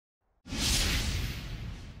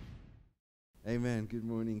Amen. Good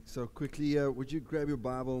morning. So quickly, would you grab your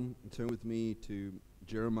Bible and turn with me to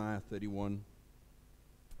Jeremiah 31.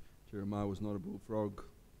 Jeremiah was not a bullfrog.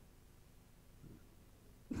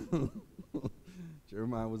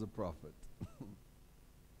 Jeremiah was a prophet.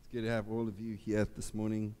 It's good to have all of you here this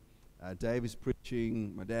morning. Dave is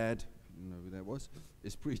preaching, my dad, if you didn't know who that was,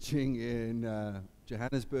 is preaching in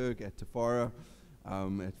Johannesburg at Tafara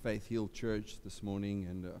at Faith Hill Church this morning.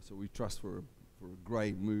 And so we trust for a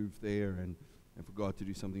great move there and for God to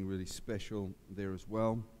do something really special there as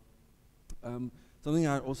well. Something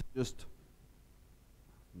I also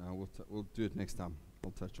we'll do it next time. I'll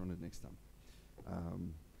touch on it next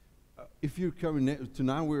time. If you're coming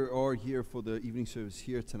tonight, we are here for the evening service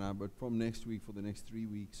here tonight, but from next week, for the next 3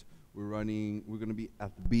 weeks, we're going to be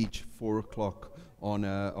at the beach 4 o'clock on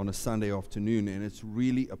a Sunday afternoon, and it's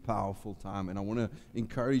really a powerful time. And I want to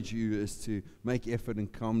encourage you is to make effort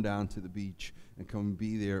and come down to the beach and come and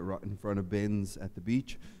be there right in front of Ben's at the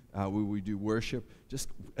beach where we do worship.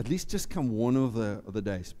 At least come one of the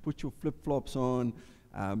days. Put your flip-flops on.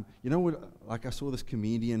 You know what? Like I saw this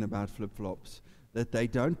comedian about flip-flops, that they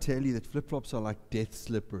don't tell you that flip-flops are like death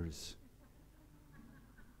slippers.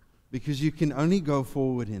 Because you can only go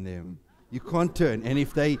forward in them. You can't turn. And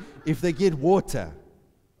if they get water,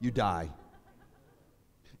 you die.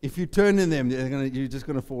 If you turn in them, you're just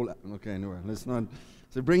going to fall out. Okay, anyway, let's not.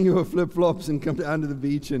 So bring your flip-flops and come down to the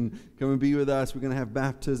beach and come and be with us. We're going to have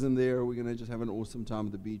baptism there. We're going to just have an awesome time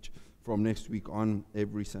at the beach from next week on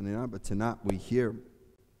every Sunday night. But tonight we're here.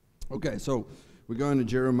 Okay, so we're going to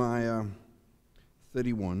Jeremiah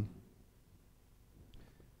 31.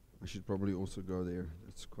 I should probably also go there.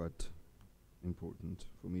 It's quite important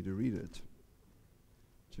for me to read it.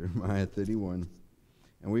 Jeremiah 31.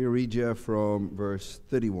 And we read here from verse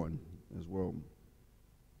 31 as well.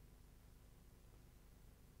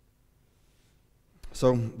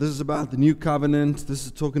 So this is about the new covenant. This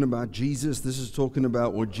is talking about Jesus. This is talking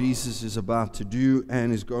about what Jesus is about to do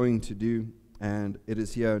and is going to do. And it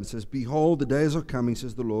is here. And it says, "Behold, the days are coming,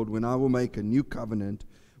 says the Lord, when I will make a new covenant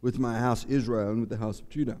with my house Israel and with the house of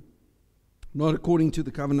Judah. Not according to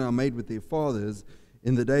the covenant I made with their fathers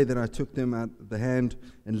in the day that I took them out by the hand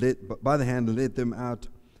and led them out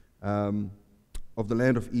of the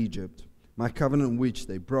land of Egypt. My covenant which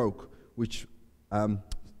they broke, which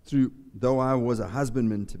though I was a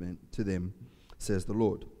husbandman to them, says the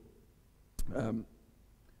Lord.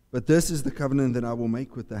 But this is the covenant that I will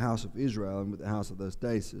make with the house of Israel and with the house of those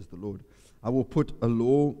days, says the Lord. I will put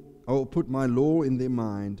my law in their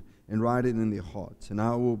mind and write it in their hearts, and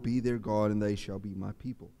I will be their God, and they shall be my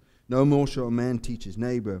people. No more shall a man teach his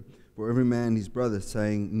neighbor, for every man his brother,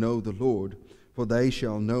 saying, Know the Lord, for they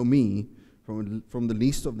shall know me, from the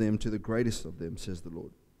least of them to the greatest of them, says the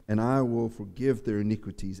Lord. And I will forgive their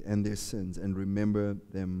iniquities and their sins, and remember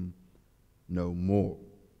them no more."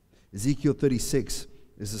 Ezekiel 36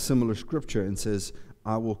 is a similar scripture and says,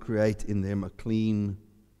 "I will create in them a clean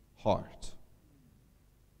heart."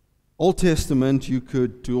 Old Testament, you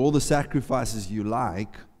could do all the sacrifices you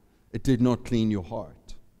like. It did not clean your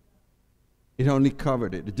heart. It only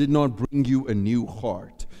covered it. It did not bring you a new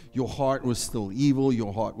heart. Your heart was still evil.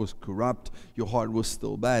 Your heart was corrupt. Your heart was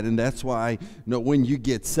still bad. And that's why when you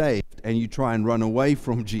get saved and you try and run away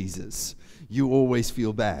from Jesus, you always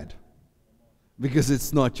feel bad. Because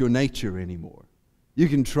it's not your nature anymore. You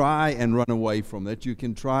can try and run away from it. You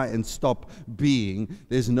can try and stop being.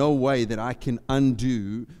 There's no way that I can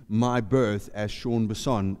undo my birth as Shawn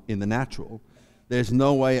Basson in the natural. There's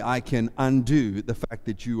no way I can undo the fact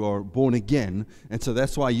that you are born again. And so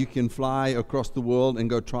that's why you can fly across the world and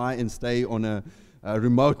go try and stay on a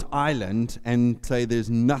remote island and say there's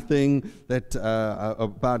nothing that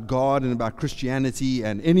about God and about Christianity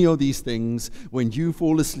and any of these things. When you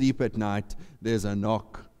fall asleep at night, there's a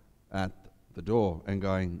knock at the door and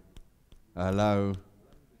going, "Hello,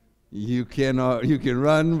 you can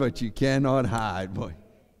run, but you cannot hide." Boy,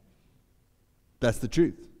 that's the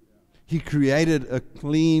truth. He created a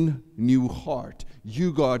clean new heart.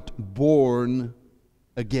 You got born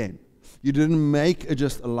again. You didn't make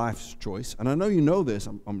just a life's choice. And I know you know this.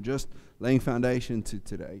 I'm just laying foundation to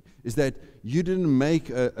today. Is that you didn't make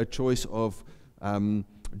a choice of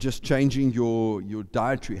just changing your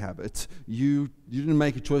dietary habits. You didn't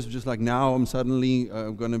make a choice of just like, now I'm suddenly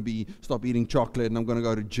going to stop eating chocolate and I'm going to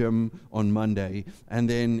go to gym on Monday. And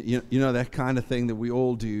then, you know, that kind of thing that we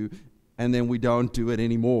all do. And then we don't do it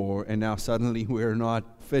anymore. And now suddenly we're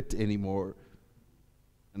not fit anymore.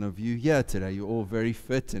 And of you here today, you're all very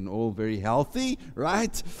fit and all very healthy,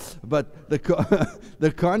 right? But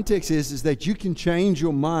the context is that you can change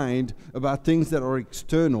your mind about things that are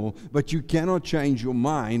external, but you cannot change your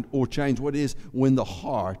mind or change what is when the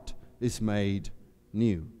heart is made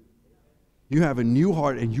new. You have a new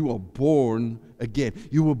heart and you are born again.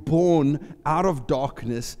 You were born out of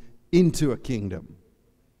darkness into a kingdom.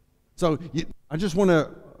 So I just want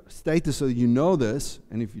to state this so you know this,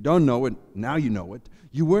 and if you don't know it, now you know it.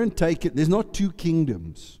 You weren't taken, there's not two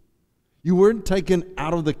kingdoms. You weren't taken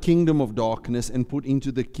out of the kingdom of darkness and put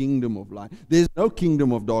into the kingdom of light. There's no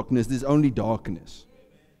kingdom of darkness, there's only darkness.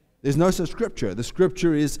 There's no such scripture. The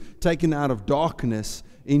scripture is taken out of darkness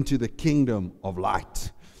into the kingdom of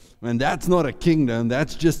light. And that's not a kingdom,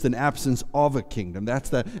 that's just an absence of a kingdom. That's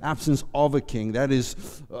the absence of a king. That is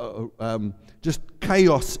just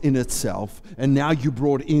chaos in itself. And now you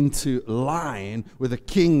brought into line with a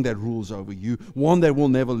king that rules over you, one that will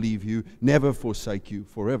never leave you, never forsake you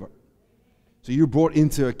forever. So you're brought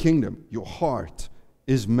into a kingdom. Your heart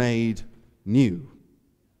is made new.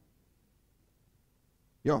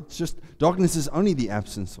 Yeah, it's just, darkness is only the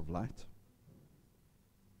absence of light.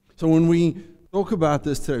 So when we talk about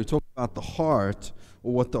this today, we talk about the heart,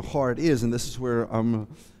 or what the heart is, and this is where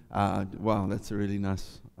wow, that's a really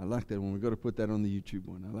nice, I like that one. We've got to put that on the YouTube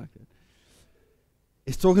one. I like it.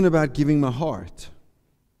 It's talking about giving my heart.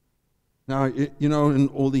 Now, you know, in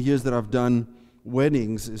all the years that I've done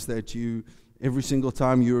weddings, is that every single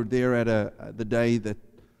time you're there at the day that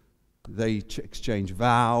they exchange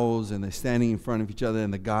vows, and they're standing in front of each other,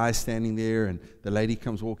 and the guy's standing there, and the lady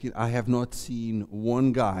comes walking. I have not seen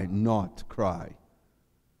one guy not cry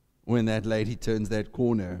when that lady turns that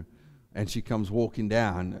corner and she comes walking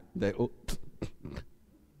down.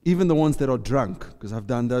 Even the ones that are drunk, because I've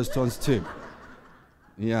done those ones too.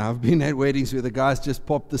 Yeah, I've been at weddings where the guys just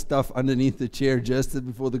pop the stuff underneath the chair just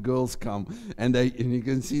before the girls come, and you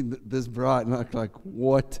can see this bride, and like,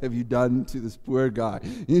 what have you done to this poor guy?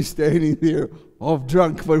 And he's standing there, half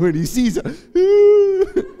drunk, but when he sees her,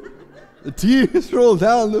 the tears roll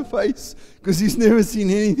down the face, because he's never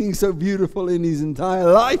seen anything so beautiful in his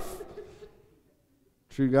entire life.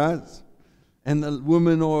 True, guys? And the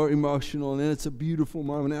women are emotional, and it's a beautiful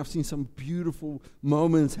moment. I've seen some beautiful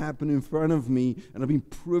moments happen in front of me, and I've been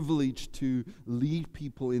privileged to lead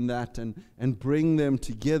people in that and bring them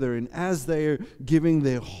together. And as they're giving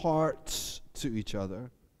their hearts to each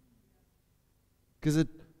other, because it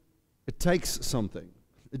takes something.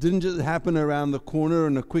 It didn't just happen around the corner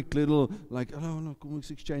in a quick little, like, oh, no,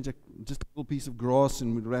 let's exchange just a little piece of grass,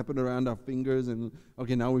 and we'd wrap it around our fingers, and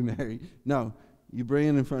okay, now we're married. No. You bring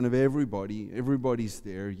it in front of everybody. Everybody's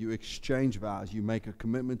there. You exchange vows. You make a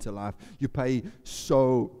commitment to life. You pay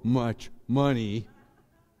so much money.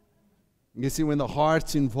 You see, when the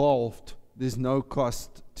heart's involved, there's no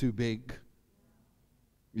cost too big.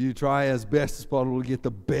 You try as best as possible to get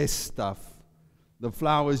the best stuff. The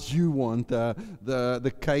flowers you want,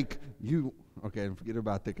 the cake you... Okay, forget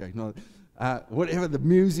about the cake. No, whatever, the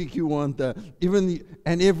music you want,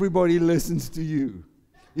 and everybody listens to you.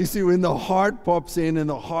 You see, when the heart pops in and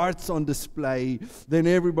the heart's on display, then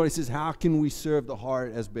everybody says, how can we serve the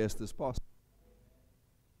heart as best as possible?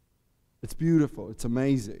 It's beautiful. It's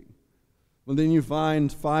amazing. Well, then you find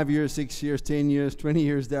 5 years, 6 years, 10 years, 20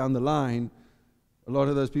 years down the line, a lot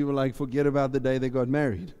of those people forget about the day they got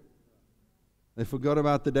married. They forgot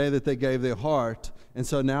about the day that they gave their heart. And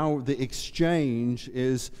so now the exchange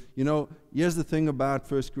is, here's the thing about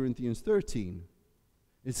 1 Corinthians 13.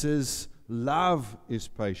 It says, love is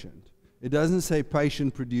patient. It doesn't say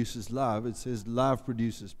patient produces love. It says love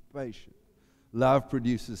produces patience. Love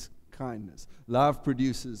produces kindness. Love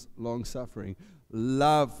produces long-suffering.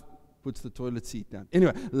 Love puts the toilet seat down.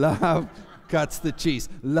 Anyway, love cuts the cheese.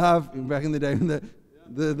 Love, back in the day,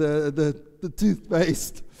 the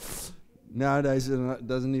toothpaste. Nowadays, it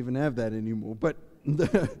doesn't even have that anymore. But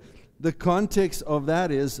the context of that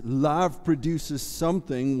is love produces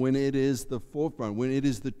something when it is the forefront, when it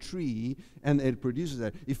is the tree, and it produces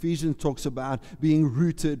that. Ephesians talks about being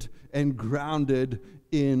rooted and grounded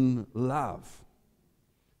in love.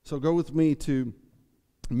 So go with me to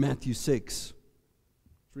Matthew 6.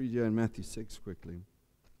 Let's read you in Matthew 6 quickly.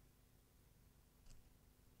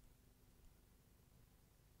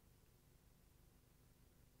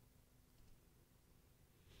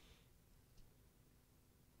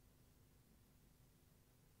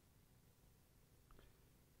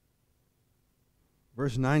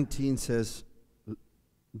 Verse 19 says,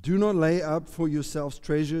 do not lay up for yourselves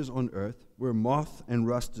treasures on earth, where moth and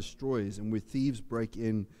rust destroys, and where thieves break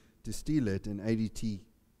in to steal it, and AD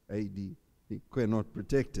cannot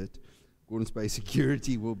protect it. Gordon's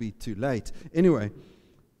security will be too late. Anyway,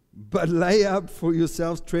 but lay up for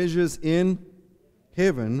yourselves treasures in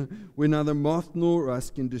heaven, where neither moth nor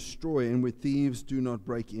rust can destroy, and where thieves do not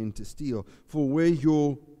break in to steal. For where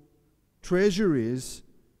your treasure is,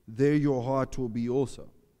 there your heart will be also.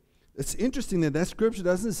 It's interesting that scripture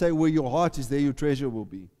doesn't say where your heart is, there your treasure will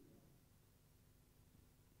be.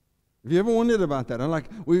 Have you ever wondered about that? I'm like,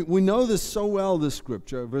 we know this so well, this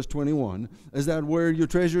scripture, verse 21, is that where your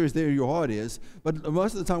treasure is, there your heart is. But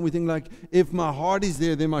most of the time we think like, if my heart is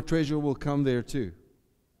there, then my treasure will come there too.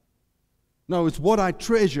 No, it's what I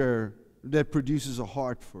treasure that produces a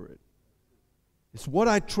heart for it. It's what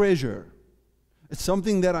I treasure. It's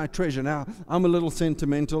something that I treasure. Now, I'm a little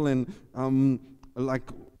sentimental, and like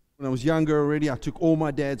when I was younger already, I took all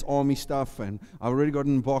my dad's army stuff, and I already got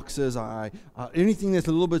in boxes. Anything that's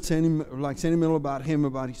a little bit sentimental about him,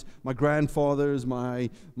 about my grandfathers, my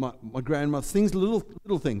grandmother, things,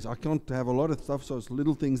 little things. I can't have a lot of stuff, so it's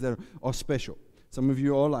little things that are special. Some of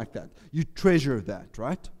you are like that. You treasure that,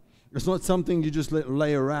 right? It's not something you just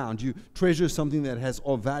lay around. You treasure something that has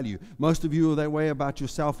of value. Most of you are that way about your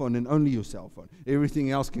cell phone and only your cell phone. Everything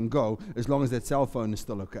else can go as long as that cell phone is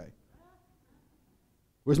still okay.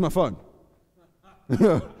 Where's my phone?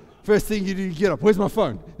 First thing you do, you get up. Where's my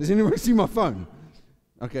phone? Does anyone see my phone?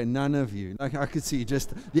 Okay, none of you. Like I could see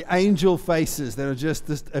just the angel faces that are just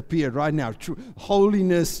appeared right now.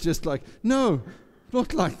 Holiness, just like, no,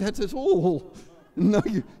 not like that at all. No,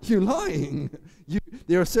 you're lying.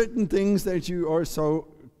 There are certain things that you are so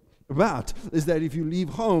about, is that if you leave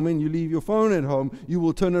home and you leave your phone at home, you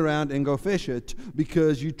will turn around and go fetch it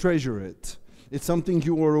because you treasure it. It's something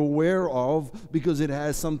you are aware of because it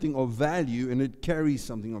has something of value and it carries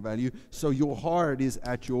something of value. So your heart is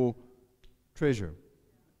at your treasure.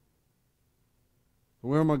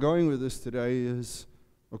 Where am I going with this today is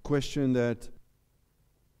a question that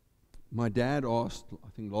my dad asked, I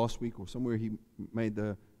think last week or somewhere. He made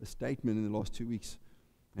a statement in the last 2 weeks.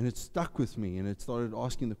 And it stuck with me, and it started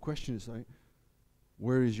asking the question, it's like,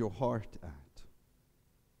 where is your heart at?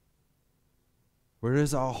 Where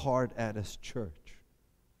is our heart at as church?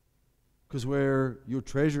 Because where your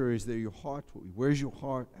treasure is, there your heart will be. Where's your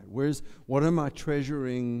heart at? What am I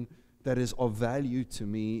treasuring that is of value to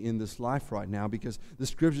me in this life right now? Because the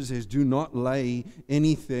scripture says, do not lay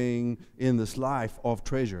anything in this life of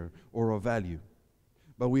treasure or of value.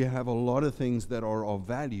 But we have a lot of things that are of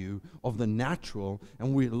value, of the natural,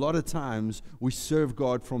 and a lot of times we serve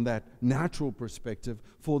God from that natural perspective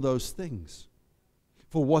for those things,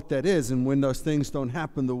 for what that is. And when those things don't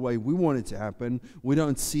happen the way we want it to happen, we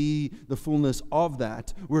don't see the fullness of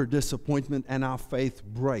that. We're disappointment, and our faith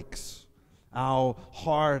breaks. Our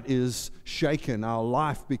heart is shaken, our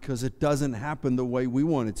life, because it doesn't happen the way we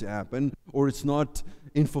want it to happen, or it's not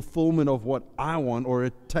in fulfillment of what I want, or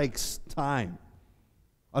it takes time.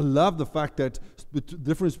 I love the fact that the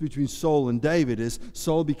difference between Saul and David is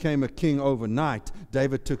Saul became a king overnight.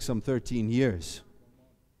 David took some 13 years.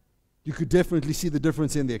 You could definitely see the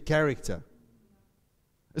difference in their character.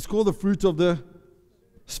 It's called the fruit of the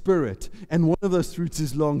Spirit. And one of those fruits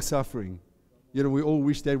is long-suffering. You know, we all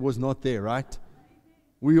wish that was not there, right?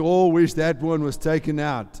 We all wish that one was taken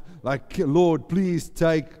out. Like, Lord, please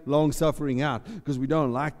take long-suffering out, because we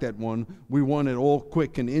don't like that one. We want it all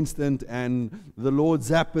quick and instant, and the Lord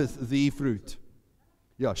zappeth the fruit.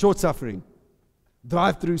 Yeah, short-suffering.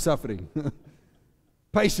 Drive-through suffering.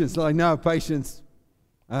 Patience, like, no, patience.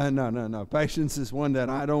 No. Patience is one that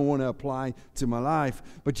I don't want to apply to my life.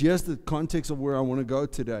 But here's the context of where I want to go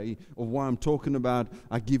today, of why I'm talking about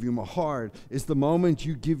I give you my heart. Is the moment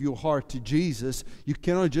you give your heart to Jesus, you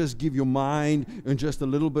cannot just give your mind and just a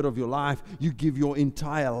little bit of your life. You give your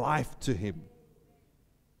entire life to Him.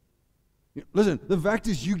 Listen, the fact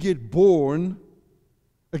is you get born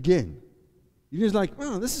again. You're just like,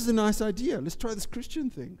 oh, this is a nice idea. Let's try this Christian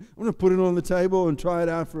thing. I'm going to put it on the table and try it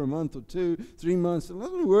out for a month or 2, 3 months. It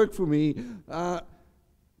doesn't work for me.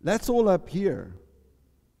 That's all up here.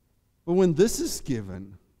 But when this is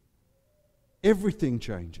given, everything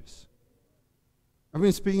changes. I've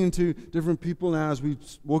been speaking to different people now as we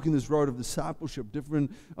walk in this road of discipleship,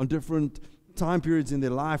 on different time periods in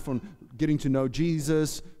their life, on getting to know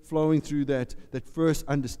Jesus, flowing through that first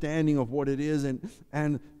understanding of what it is,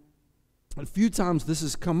 and a few times this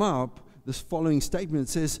has come up, this following statement. It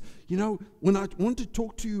says, you know, when I want to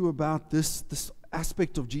talk to you about this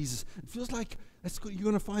aspect of Jesus, it feels like you're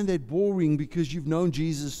going to find that boring because you've known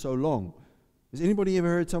Jesus so long. Has anybody ever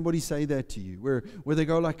heard somebody say that to you? Where they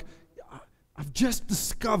go like, I've just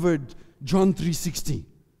discovered John 3:16,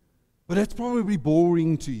 but that's probably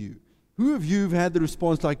boring to you. Who of you have had the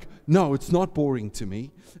response like, no, it's not boring to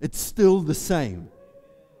me. It's still the same.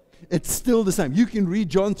 It's still the same. You can read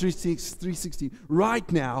John 3:16 right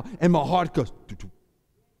now, and my heart goes.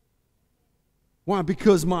 Why?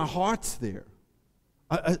 Because my heart's there.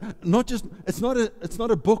 It's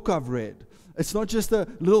not a book I've read. It's not just a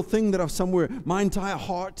little thing that I've somewhere. My entire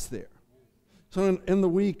heart's there. So in the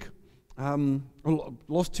week,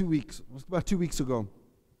 last 2 weeks, about 2 weeks ago,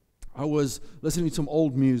 I was listening to some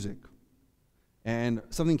old music, and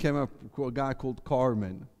something came up for a guy called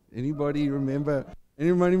Carmen. Anybody remember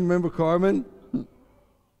Carmen?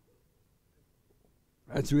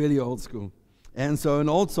 That's really old school. And so an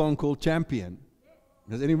old song called Champion.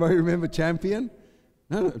 Does anybody remember Champion?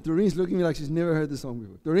 No, Doreen's looking at me like she's never heard the song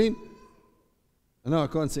before. Doreen? No, I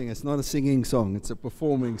can't sing. It's not a singing song. It's a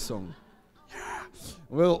performing song. Yeah.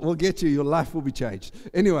 We'll get you. Your life will be changed.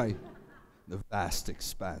 Anyway, the vast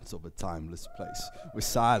expanse of a timeless place where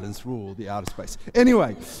silence ruled the outer space.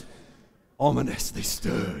 Anyway, ominous they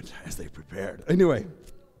stood as they prepared. Anyway,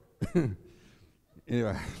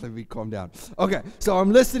 let me calm down. Okay, so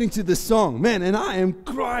I'm listening to this song, man, and I am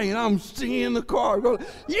crying. I'm singing in the car, going,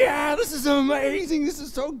 yeah, this is amazing. This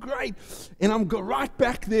is so great. And I'm right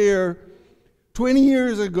back there 20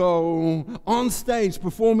 years ago on stage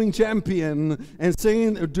performing Champion and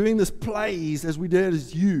singing or doing this plays as we did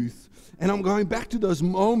as youth. And I'm going back to those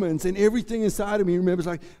moments, and everything inside of me remembers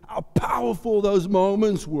like how powerful those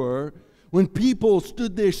moments were when people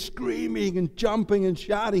stood there screaming and jumping and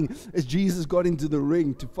shouting as Jesus got into the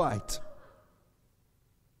ring to fight.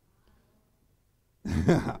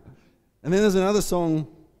 And then there's another song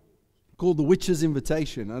called The Witch's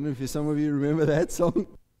Invitation. I don't know if some of you remember that song.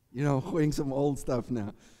 You know, playing some old stuff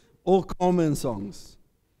now. All common songs.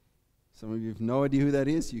 Some of you have no idea who that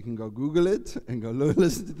is. You can go Google it and go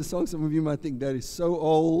listen to the song. Some of you might think that is so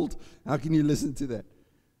old. How can you listen to that?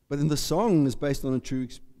 But then the song is based on a true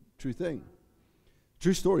thing.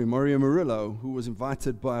 True story. Mario Murillo, who was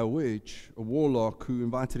invited by a witch, a warlock, who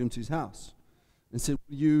invited him to his house and said,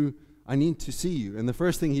 I need to see you. And the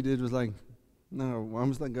first thing he did was like, no, why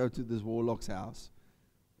must I go to this warlock's house?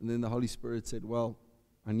 And then the Holy Spirit said, well,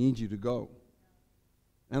 I need you to go.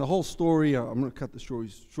 And the whole story, I'm going to cut the story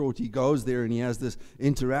short. He goes there and he has this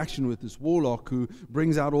interaction with this warlock who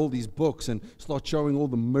brings out all these books and starts showing all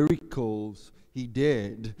the miracles he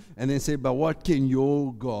did. And then said, but what can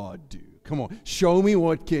your God do? Come on, show me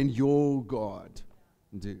what can your God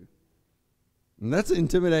do. And that's an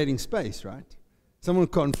intimidating space, right? Someone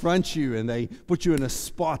confronts you and they put you in a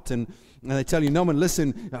spot and they tell you, no one,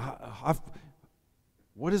 listen,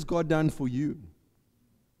 what has God done for you?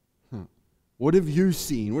 What have you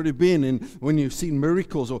seen? What have been in when you've seen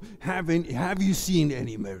miracles, or have you seen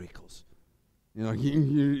any miracles? You know,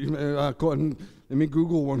 let me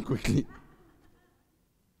Google one quickly.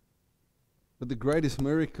 But the greatest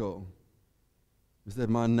miracle is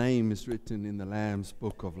that my name is written in the Lamb's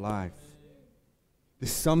book of life.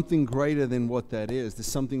 There's something greater than what that is. There's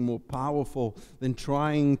something more powerful than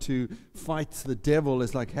trying to fight the devil.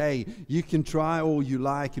 It's like, hey, you can try all you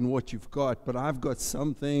like in what you've got, but I've got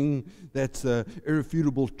something that's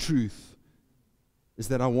irrefutable truth, is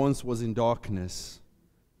that I once was in darkness,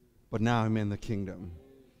 but now I'm in the kingdom.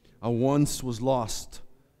 I once was lost,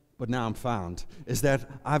 but now I'm found. Is that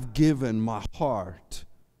I've given my heart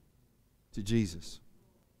to Jesus.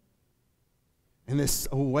 And this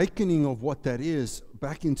awakening of what that is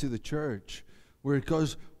back into the church, where it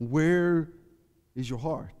goes, where is your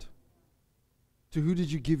heart? To who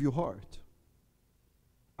did you give your heart?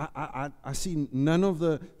 I see none of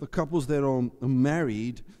the couples that are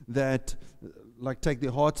married that like take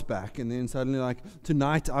their hearts back and then suddenly like,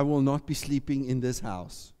 tonight I will not be sleeping in this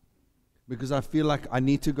house because I feel like I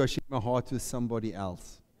need to go share my heart with somebody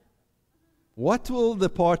else. What will the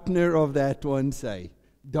partner of that one say?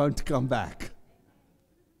 Don't come back.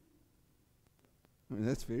 I mean,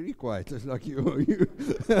 that's very quiet. It's like you.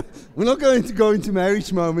 We're not going to go into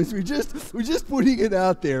marriage moments. We're just putting it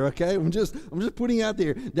out there, okay? I'm just putting it out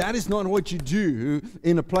there. That is not what you do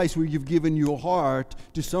in a place where you've given your heart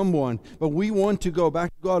to someone. But we want to go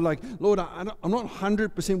back to God, like, Lord, I'm not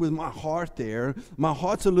 100% with my heart there. My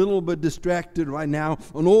heart's a little bit distracted right now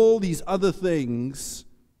on all these other things.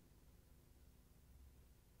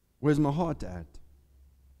 Where's my heart at?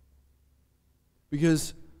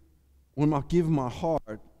 Because when I give my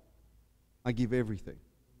heart, I give everything.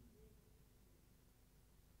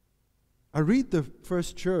 I read the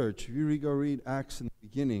first church. If you go read Acts in the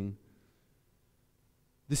beginning,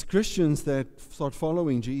 these Christians that start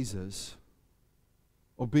following Jesus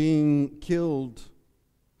are being killed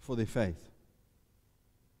for their faith.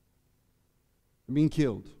 They're being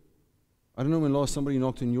killed. I don't know when last somebody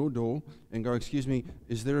knocked on your door and go, excuse me,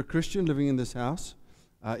 is there a Christian living in this house?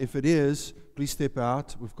 If it is, please step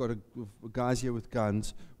out. We've got guys here with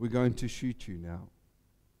guns. We're going to shoot you now.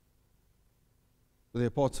 But there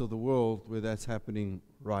are parts of the world where that's happening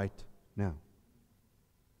right now.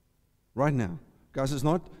 Right now. Guys,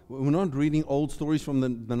 we're not reading old stories from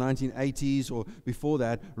the 1980s or before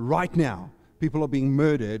that. Right now, People are being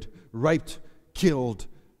murdered, raped, killed,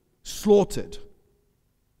 slaughtered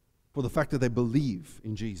for the fact that they believe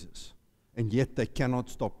in Jesus, and yet they cannot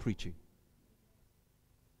stop preaching.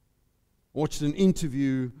 I watched an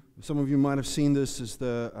interview. Some of you might have seen this. Is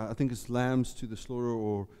I think it's Lambs to the Slaughter,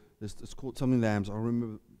 or it's called something Lambs.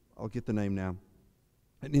 I'll get the name now.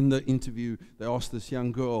 And in the interview, they asked this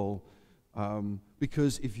young girl,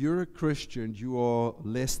 because if you're a Christian, you are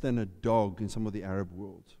less than a dog in some of the Arab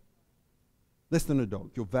world. Less than a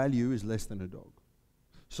dog. Your value is less than a dog.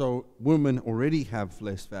 So women already have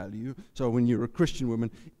less value. So when you're a Christian woman,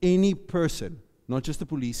 any person, not just the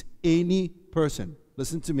police, any person,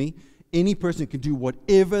 listen to me, any person can do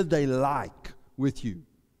whatever they like with you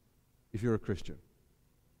if you're a Christian.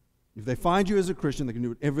 If they find you as a Christian, they can do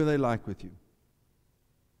whatever they like with you.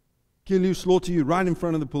 Kill you, slaughter you right in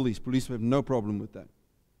front of the police. Police have no problem with that.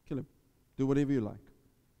 Kill him. Do whatever you like.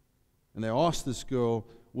 And they asked this girl,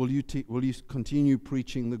 will you continue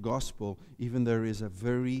preaching the gospel even there is a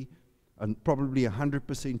probably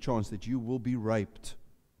 100% chance that you will be raped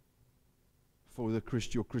for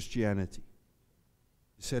your Christianity?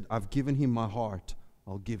 He said, I've given him my heart,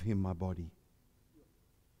 I'll give him my body.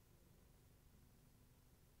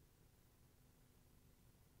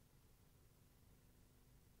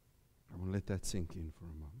 I will let that sink in for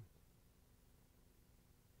a moment.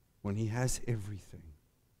 When he has everything,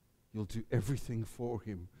 you'll do everything for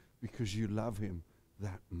him because you love him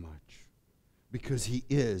that much. Because he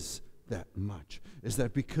is that much. Is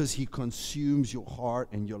that because he consumes your heart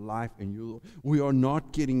and your life, and we are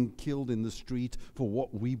not getting killed in the street for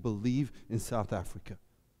what we believe in South Africa.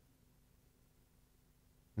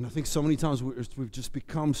 And I think so many times we've just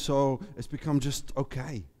become it's become just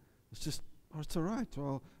okay. It's just, it's all right.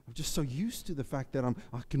 Well, I'm just so used to the fact that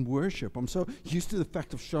I can worship. I'm so used to the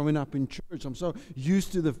fact of showing up in church. I'm so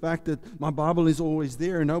used to the fact that my Bible is always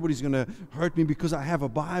there and nobody's going to hurt me because I have a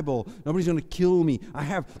Bible. Nobody's going to kill me. I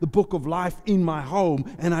have the book of life in my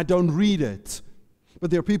home and I don't read it.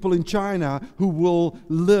 But there are people in China who will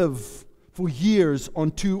live for years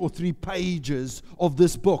on 2 or 3 pages of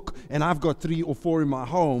this book. And I've got 3 or 4 in my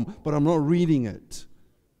home, but I'm not reading it.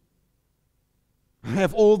 I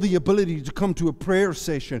have all the ability to come to a prayer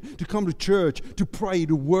session, to come to church, to pray,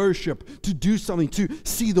 to worship, to do something, to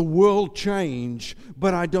see the world change,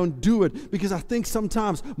 but I don't do it because I think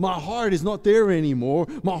sometimes my heart is not there anymore.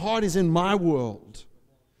 My heart is in my world.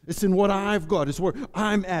 It's in what I've got. It's where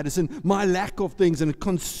I'm at. It's in my lack of things, and it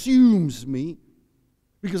consumes me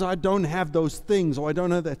because I don't have those things, or I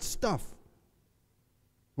don't have that stuff.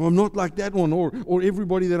 Well, I'm not like that one, or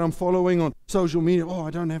everybody that I'm following on social media. Oh,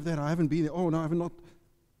 I don't have that. I haven't been there. Oh, no, I have not.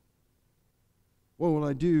 What will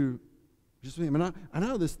I do? Just I mean, I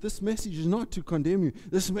know this message is not to condemn you.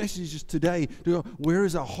 This message is today to go, where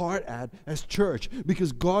is our heart at as church?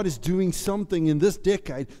 Because God is doing something in this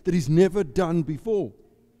decade that He's never done before.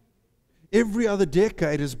 Every other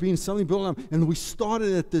decade has been something built up, and we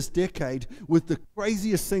started at this decade with the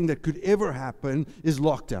craziest thing that could ever happen is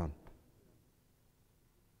lockdown.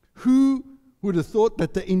 Who would have thought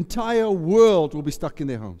that the entire world will be stuck in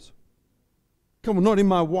their homes? Come on, not in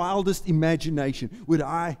my wildest imagination would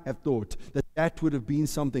I have thought that would have been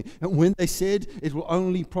something. And when they said it will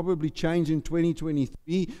only probably change in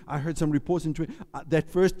 2023, I heard some reports in that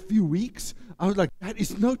first few weeks, I was like, that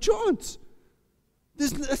is no chance.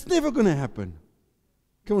 That's never going to happen.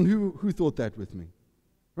 Come on, who thought that with me?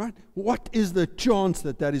 Right? What is the chance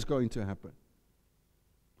that is going to happen?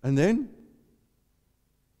 And then,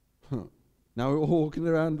 now we're all walking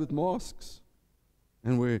around with masks.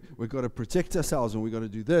 And we've got to protect ourselves, and we've got to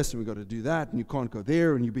do this, and we've got to do that, and you can't go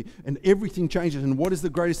there, and everything changes. And what is the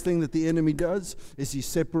greatest thing that the enemy does? Is he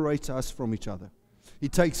separates us from each other. He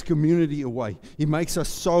takes community away. He makes us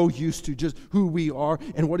so used to just who we are.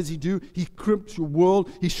 And what does he do? He crimps your world.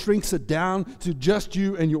 He shrinks it down to just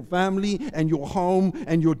you and your family and your home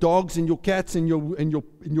and your dogs and your cats and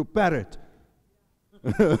your parrot.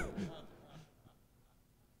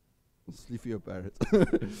 Sleep for your parrot.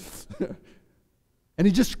 And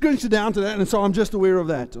he just shrinks it down to that, and so I'm just aware of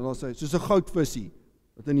that. And I'll say, it's just a goudvissie.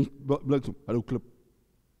 But then he blokes him, hello clip.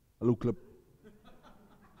 Hello clip.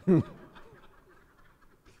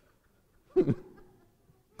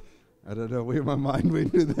 I don't know where my mind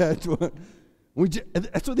went with that one.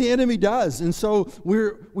 That's what the enemy does. And so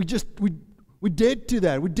we're dead to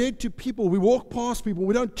that. We're dead to people. We walk past people.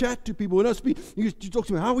 We don't chat to people. We don't speak. You talk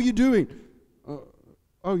to me, how are you doing?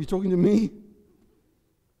 Oh, you're talking to me?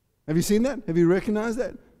 Have you seen that? Have you recognized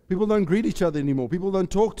that? People don't greet each other anymore. People don't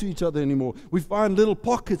talk to each other anymore. We find little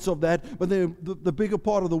pockets of that, but the bigger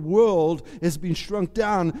part of the world has been shrunk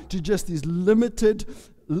down to just these limited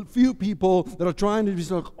few people that are trying to be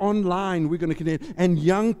like online, we're going to connect, and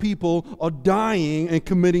young people are dying and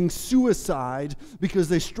committing suicide because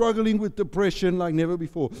they're struggling with depression like never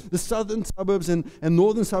before. The southern suburbs and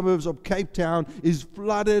northern suburbs of Cape Town is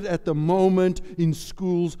flooded at the moment in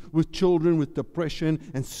schools with children with depression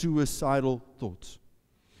and suicidal thoughts.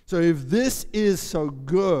 So if this is so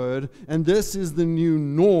good and this is the new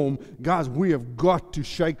norm, guys, we have got to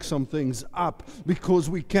shake some things up because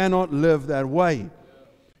we cannot live that way.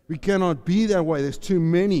 We cannot be that way. There's too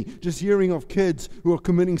many. Just hearing of kids who are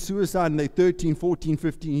committing suicide and they're 13, 14,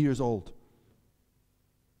 15 years old.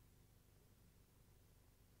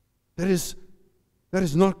 That is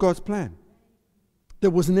not God's plan.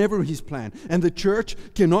 That was never His plan. And the church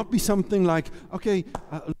cannot be something like, okay,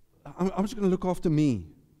 I'm just going to look after me.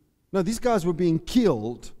 No, these guys were being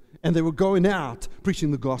killed and they were going out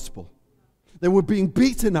preaching the gospel. They were being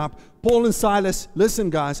beaten up. Paul and Silas, listen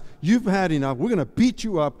guys, you've had enough. We're going to beat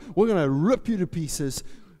you up. We're going to rip you to pieces.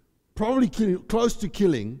 Probably close to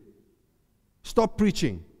killing. Stop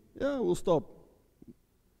preaching. Yeah, we'll stop.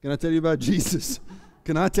 Can I tell you about Jesus?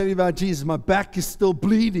 Can I tell you about Jesus? My back is still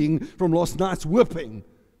bleeding from last night's whipping.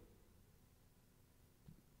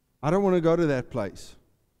 I don't want to go to that place.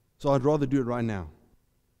 So I'd rather do it right now.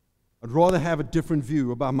 I'd rather have a different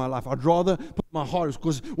view about my life. I'd rather put my heart,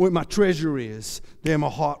 because where my treasure is, there my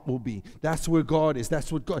heart will be. That's where God is.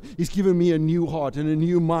 That's what God, He's given me a new heart and a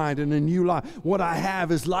new mind and a new life. What I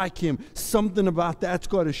have is like Him. Something about that's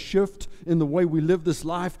got to shift in the way we live this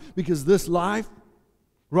life, because this life,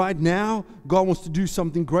 right now, God wants to do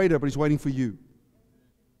something greater, but He's waiting for you.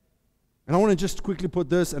 And I want to just quickly put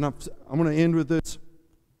this, and I'm going to end with this.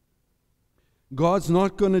 God's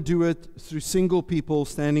not going to do it through single people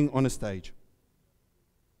standing on a stage.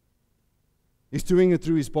 He's doing it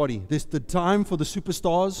through His body. The time for the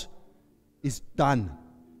superstars is done.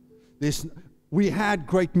 We had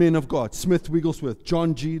great men of God, Smith Wigglesworth,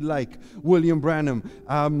 John G. Lake, William Branham,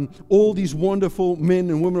 all these wonderful men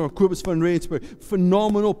and women of Cobus van Rensburg,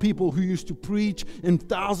 phenomenal people who used to preach, and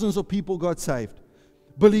thousands of people got saved.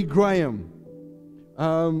 Billy Graham,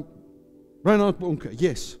 Reinhard Bonke,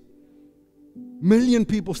 yes. Million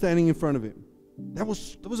people standing in front of him. That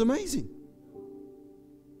was amazing.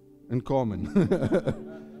 And Carmen.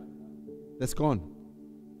 That's gone.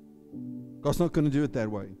 God's not going to do it that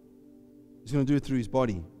way. He's going to do it through His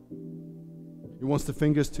body. He wants the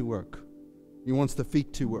fingers to work. He wants the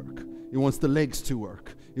feet to work. He wants the legs to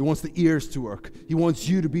work. He wants the ears to work. He wants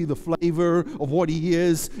you to be the flavor of what He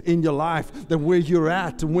is in your life. That where you're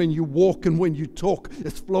at and when you walk and when you talk,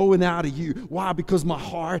 it's flowing out of you. Why? Because my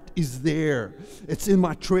heart is there. It's in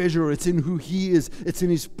my treasure. It's in who He is. It's in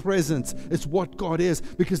His presence. It's what God is,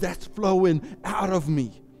 because that's flowing out of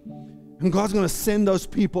me. And God's going to send those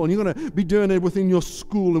people, and you're going to be doing it within your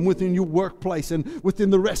school and within your workplace and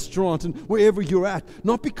within the restaurant and wherever you're at.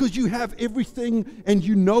 Not because you have everything and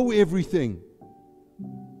you know everything.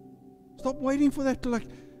 Stop waiting for that to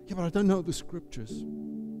yeah, but I don't know the scriptures.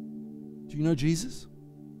 Do you know Jesus?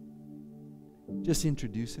 Just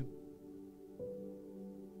introduce Him.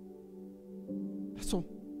 That's all.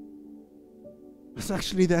 It's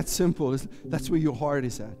actually that simple. That's where your heart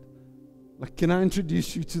is at. Can I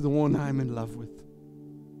introduce you to the one I'm in love with?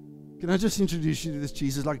 Can I just introduce you to this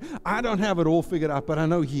Jesus? I don't have it all figured out, but I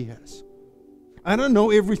know He has. I don't know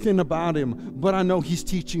everything about Him, but I know He's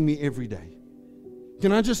teaching me every day.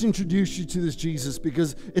 Can I just introduce you to this Jesus?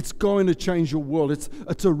 Because it's going to change your world.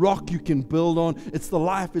 It's a rock you can build on. It's the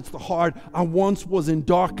life. It's the heart. I once was in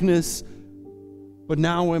darkness, but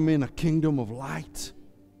now I'm in a kingdom of light.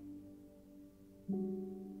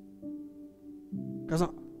 Because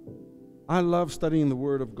I love studying the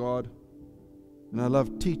Word of God, and I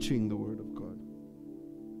love teaching the Word of God.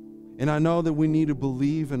 And I know that we need to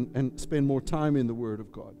believe and spend more time in the Word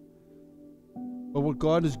of God. But what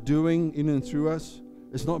God is doing in and through us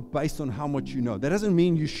is not based on how much you know. That doesn't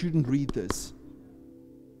mean you shouldn't read this.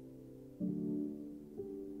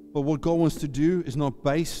 But what God wants to do is not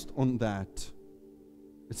based on that.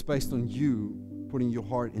 It's based on you putting your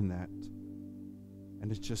heart in that.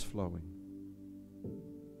 And it's just flowing.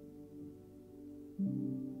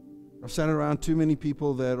 I've sat around too many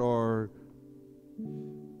people that are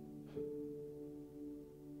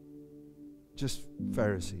just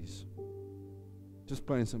Pharisees. Just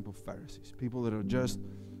plain simple Pharisees. People that are just,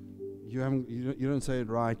 you don't say it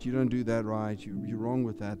right, you don't do that right, you're wrong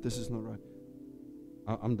with that, this is not right.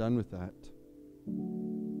 I'm done with that.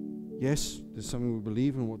 Yes, there's something we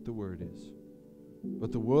believe in what the Word is.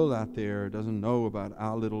 But the world out there doesn't know about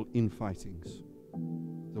our little infightings.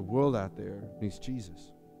 The world out there needs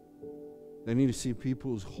Jesus. They need to see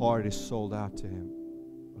people whose heart is sold out to Him.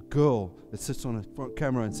 A girl that sits on a front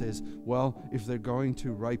camera and says, well, if they're going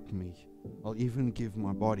to rape me, I'll even give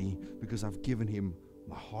my body because I've given him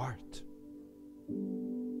my heart.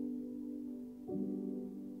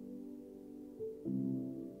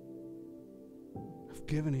 I've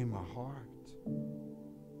given him my heart.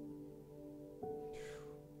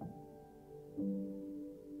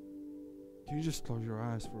 Can you just close your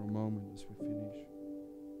eyes for a moment as we finish?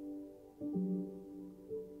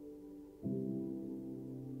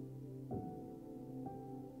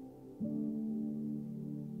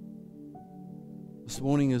 This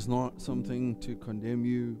morning is not something to condemn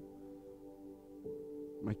you,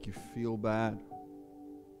 make you feel bad.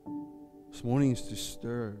 This morning is to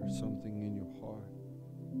stir something in your heart.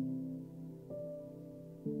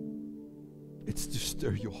 It's to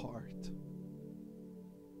stir your heart.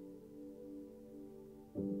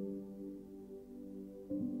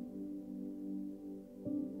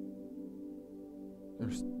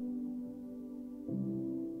 There's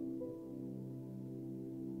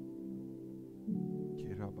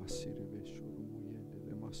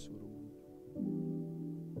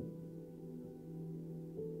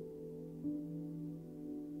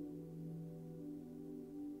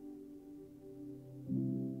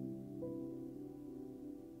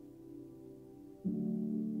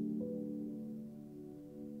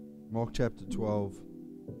Mark chapter 12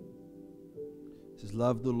 says,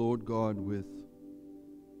 love the Lord God with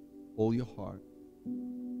all your heart,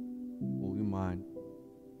 all your mind,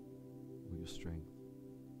 all your strength.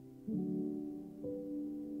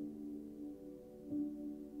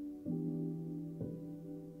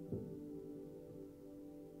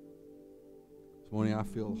 This morning I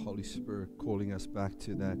feel the Holy Spirit calling us back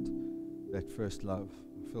to that first love.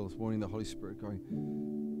 I feel this morning the Holy Spirit going,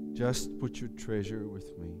 just put your treasure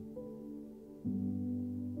with me.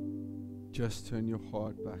 Just turn your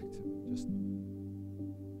heart back to me. Just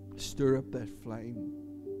stir up that flame.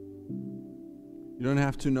 You don't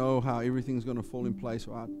have to know how everything's going to fall in place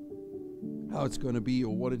or how it's going to be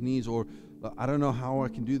or what it needs, or I don't know how I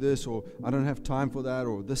can do this, or I don't have time for that,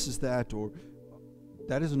 or this is that, or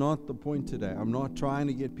that is not the point today. I'm not trying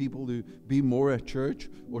to get people to be more at church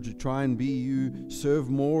or to try and be you serve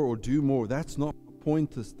more or do more. That's not the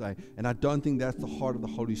point this day. And I don't think that's the heart of the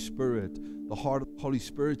Holy Spirit. The heart of the Holy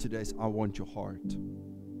Spirit today is, I want your heart.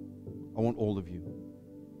 I want all of you.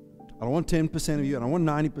 I don't want 10% of you. I don't want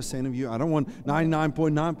 90% of you. I don't want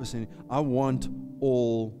 99.9%. I want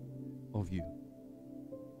all of you.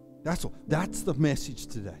 That's all. That's the message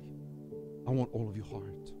today. I want all of your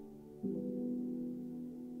heart.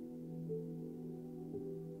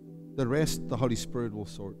 The rest, the Holy Spirit will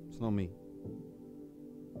sort. It's not me.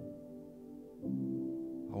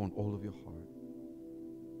 I want all of your heart.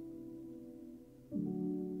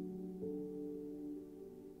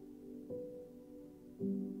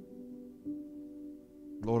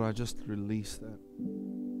 Lord, I just release that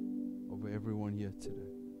over everyone here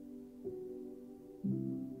today.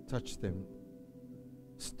 Touch them.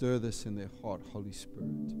 Stir this in their heart, Holy Spirit.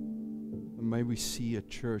 And may we see a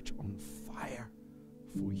church on fire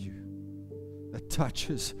for you that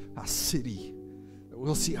touches our city. That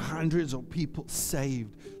we'll see hundreds of people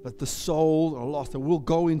saved. That the souls are lost. That we'll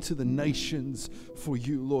go into the nations for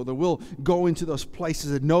you, Lord. That we'll go into those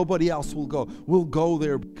places that nobody else will go. We'll go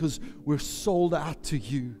there because we're sold out to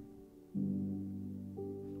you.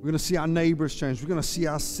 We're going to see our neighbors change. We're going to see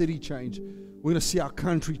our city change. We're going to see our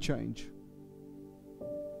country change.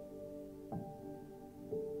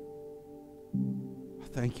 I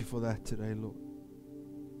thank you for that today, Lord.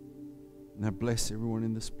 And I bless everyone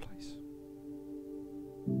in this place.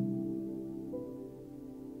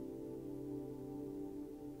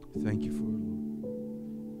 Thank you for it, Lord.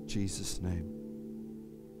 In Jesus' name,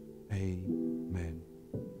 amen.